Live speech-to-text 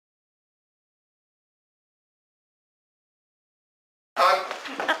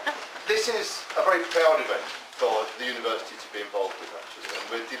This is a very proud event for the university to be involved with, actually, and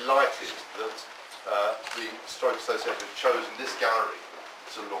we're delighted that the Stroke Association has chosen this gallery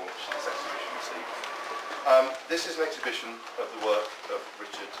to launch this exhibition this evening. This is an exhibition of the work of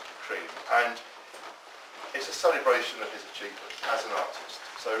Richard Cream, and it's a celebration of his achievement as an artist.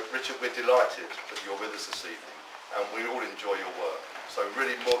 So, Richard, we're delighted that you're with us this evening, and we all enjoy your work. So,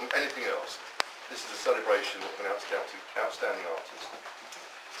 really, more than anything else, this is a celebration of an outstanding artist.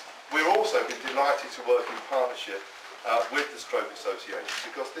 We've also been delighted to work in partnership with the Stroke Association,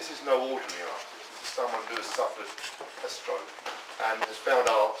 because this is no ordinary artist. This is someone who has suffered a stroke and has found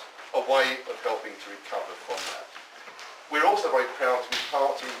art a way of helping to recover from that. We're also very proud to be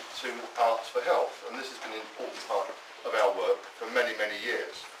party to Arts for Health, and this has been an important part of our work for many, many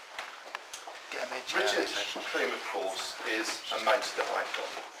years. Richard Cream, of course, is a Manchester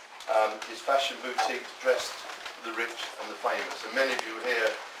icon. His fashion boutique dressed the rich and the famous, and many of you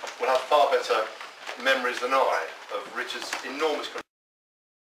here will have far better memories than I of Richard's enormous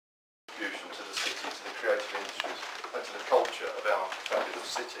contribution to the city, to the creative industries and to the culture of our fabulous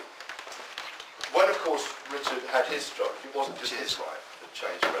city. When, of course, Richard had his stroke, it wasn't just his life that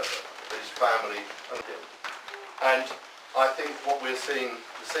changed forever, but his family and him. And I think what we're seeing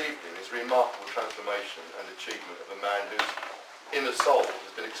this evening is a remarkable transformation and achievement of a man whose inner soul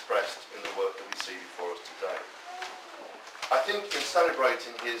has been expressed in the work that we see before us today. I think in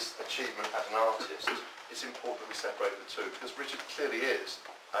celebrating his achievement as an artist, it's important that we separate the two, because Richard clearly is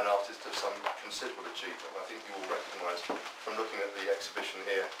an artist of some considerable achievement. I think you will recognise from looking at the exhibition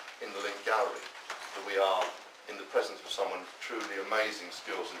here in the Link Gallery that we are in the presence of someone with truly amazing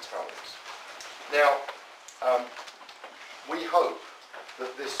skills and talents. Now, we hope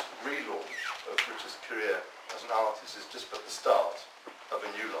that this relaunch of Richard's career as an artist is just but the start of a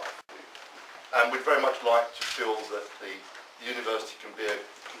new life. And we'd very much like to feel that the university can be a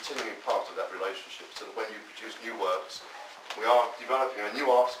continuing part of that relationship, so that when you produce new works, we are developing a new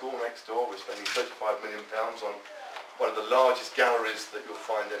art school next door. We're spending £35 million on one of the largest galleries that you'll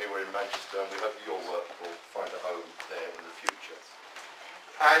find anywhere in Manchester, and we hope your work will find a home there in the future.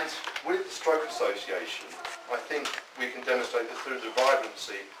 And with the Stroke Association, I think we can demonstrate that through the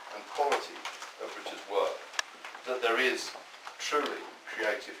vibrancy and quality of Richard's work, that there is truly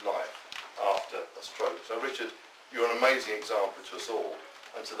creative life after a stroke. So Richard, you're an amazing example to us all,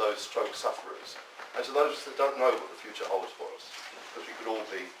 and to those stroke sufferers, and to those that don't know what the future holds for us, because we could all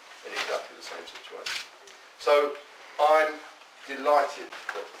be in exactly the same situation. So I'm delighted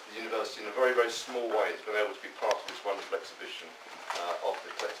that the university, in a very, very small way, has been able to be part of this wonderful exhibition of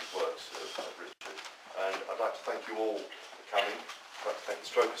the collected works of Richard. And I'd like to thank you all for coming. I'd like to thank the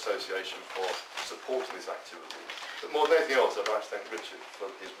Stroke Association for supporting this activity. But more than anything else, I'd like to thank Richard for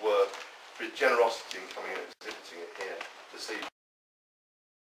his work, for his generosity in coming and exhibiting it here this evening.